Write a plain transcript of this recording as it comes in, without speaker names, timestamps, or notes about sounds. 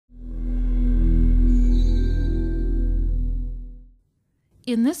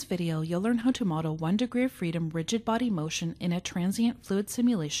In this video, you'll learn how to model 1 degree of freedom rigid body motion in a transient fluid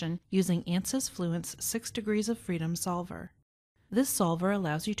simulation using ANSYS Fluent's 6 degrees of freedom solver. This solver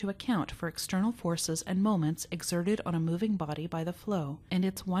allows you to account for external forces and moments exerted on a moving body by the flow, and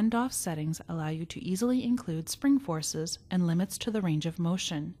its 1 DOF settings allow you to easily include spring forces and limits to the range of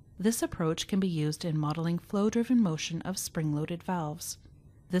motion. This approach can be used in modeling flow-driven motion of spring-loaded valves.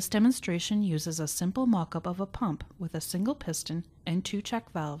 This demonstration uses a simple mock-up of a pump with a single piston and 2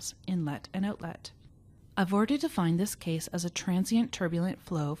 check valves, inlet and outlet. I've already defined this case as a transient turbulent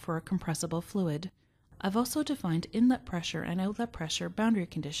flow for a compressible fluid. I've also defined inlet pressure and outlet pressure boundary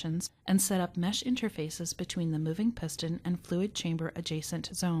conditions and set up mesh interfaces between the moving piston and fluid chamber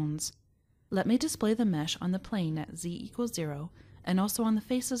adjacent zones. Let me display the mesh on the plane at z = 0 and also on the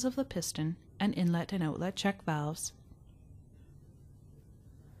faces of the piston and inlet and outlet check valves.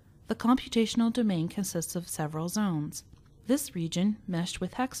 The computational domain consists of several zones. This region, meshed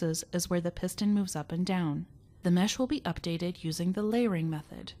with hexes, is where the piston moves up and down. The mesh will be updated using the layering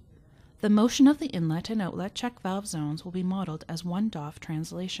method. The motion of the inlet and outlet check valve zones will be modeled as 1 DOF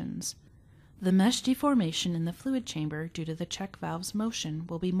translations. The mesh deformation in the fluid chamber due to the check valve's motion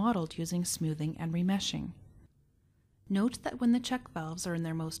will be modeled using smoothing and remeshing. Note that when the check valves are in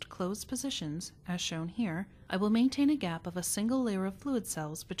their most closed positions, as shown here, I will maintain a gap of a single layer of fluid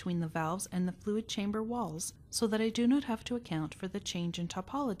cells between the valves and the fluid chamber walls so that I do not have to account for the change in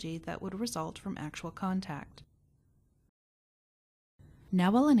topology that would result from actual contact.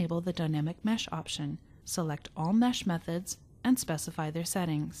 Now I'll enable the dynamic mesh option, select all mesh methods, and specify their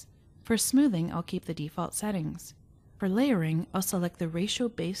settings. For smoothing, I'll keep the default settings. For layering, I'll select the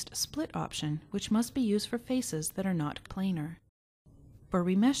ratio-based split option, which must be used for faces that are not planar. For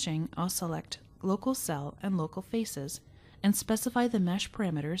remeshing, I'll select local cell and local faces, and specify the mesh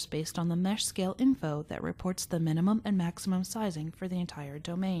parameters based on the mesh scale info that reports the minimum and maximum sizing for the entire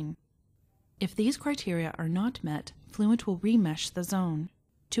domain. If these criteria are not met, Fluent will remesh the zone.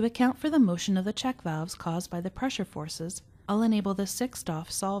 To account for the motion of the check valves caused by the pressure forces, I'll enable the 6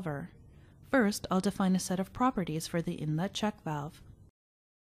 DOF solver. First, I'll define a set of properties for the inlet check valve.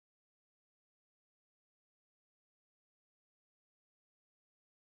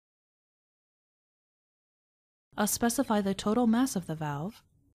 I'll specify the total mass of the valve.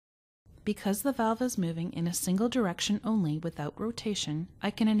 Because the valve is moving in a single direction only without rotation,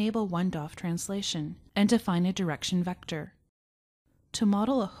 I can enable 1 DOF translation and define a direction vector. To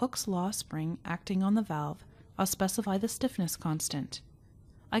model a Hooke's law spring acting on the valve, I'll specify the stiffness constant.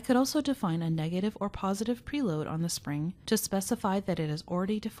 I could also define a negative or positive preload on the spring to specify that it is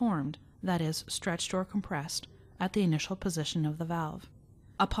already deformed, that is, stretched or compressed, at the initial position of the valve.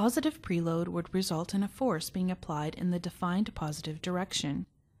 A positive preload would result in a force being applied in the defined positive direction.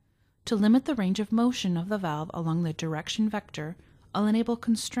 To limit the range of motion of the valve along the direction vector, I'll enable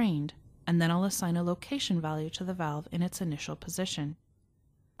constrained, and then I'll assign a location value to the valve in its initial position.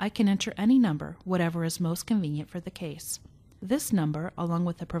 I can enter any number, whatever is most convenient for the case. This number, along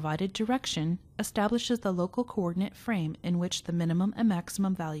with the provided direction, establishes the local coordinate frame in which the minimum and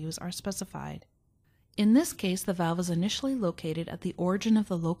maximum values are specified. In this case, the valve is initially located at the origin of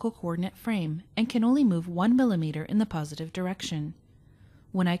the local coordinate frame and can only move 1 millimeter in the positive direction.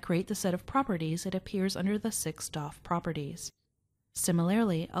 When I create the set of properties, it appears under the 6 DOF properties.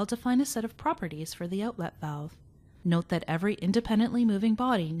 Similarly, I'll define a set of properties for the outlet valve. Note that every independently moving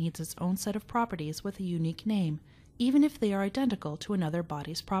body needs its own set of properties with a unique name, even if they are identical to another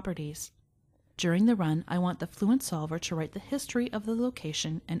body's properties. During the run, I want the Fluent solver to write the history of the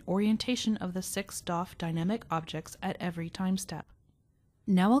location and orientation of the 6 DOF dynamic objects at every time step.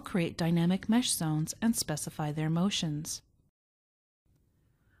 Now I'll create dynamic mesh zones and specify their motions.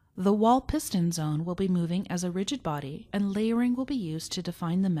 The wall piston zone will be moving as a rigid body, and layering will be used to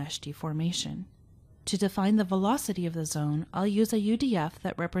define the mesh deformation. To define the velocity of the zone, I'll use a UDF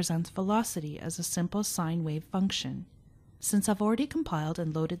that represents velocity as a simple sine wave function. Since I've already compiled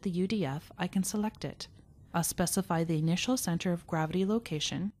and loaded the UDF, I can select it. I'll specify the initial center of gravity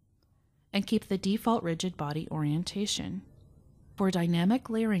location and keep the default rigid body orientation. For dynamic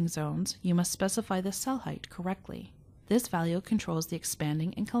layering zones, you must specify the cell height correctly. This value controls the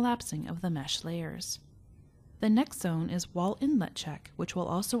expanding and collapsing of the mesh layers. The next zone is wall inlet check, which will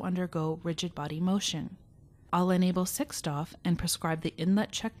also undergo rigid body motion. I'll enable 6 DOF and prescribe the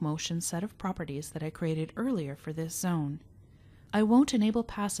inlet check motion set of properties that I created earlier for this zone. I won't enable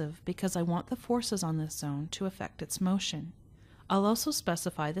passive because I want the forces on this zone to affect its motion. I'll also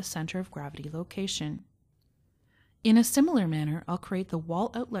specify the center of gravity location. In a similar manner, I'll create the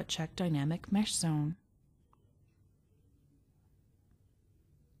wall outlet check dynamic mesh zone.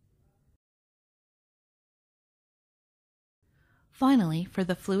 Finally, for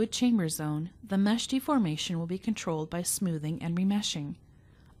the fluid chamber zone, the mesh deformation will be controlled by smoothing and remeshing.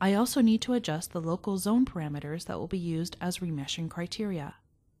 I also need to adjust the local zone parameters that will be used as remeshing criteria.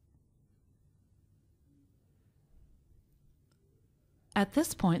 At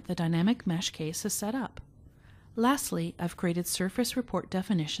this point, the dynamic mesh case is set up. Lastly, I've created surface report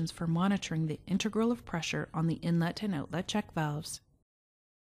definitions for monitoring the integral of pressure on the inlet and outlet check valves.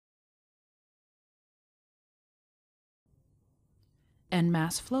 And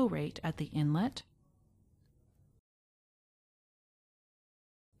mass flow rate at the inlet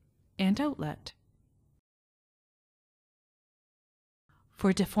and outlet.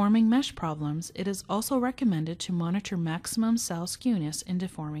 For deforming mesh problems, it is also recommended to monitor maximum cell skewness in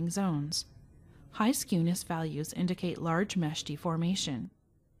deforming zones. High skewness values indicate large mesh deformation.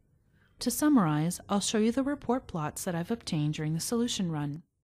 To summarize, I'll show you the report plots that I've obtained during the solution run.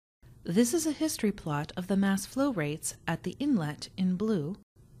 This is a history plot of the mass flow rates at the inlet in blue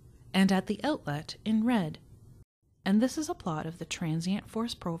and at the outlet in red. And this is a plot of the transient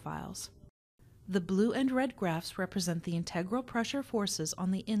force profiles. The blue and red graphs represent the integral pressure forces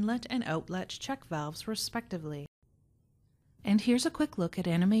on the inlet and outlet check valves respectively. And here's a quick look at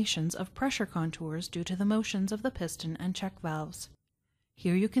animations of pressure contours due to the motions of the piston and check valves.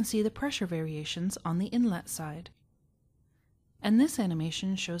 Here you can see the pressure variations on the inlet side. And this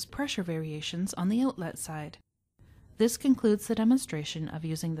animation shows pressure variations on the outlet side. This concludes the demonstration of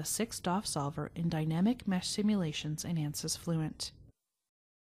using the 6 DOF solver in dynamic mesh simulations in ANSYS Fluent.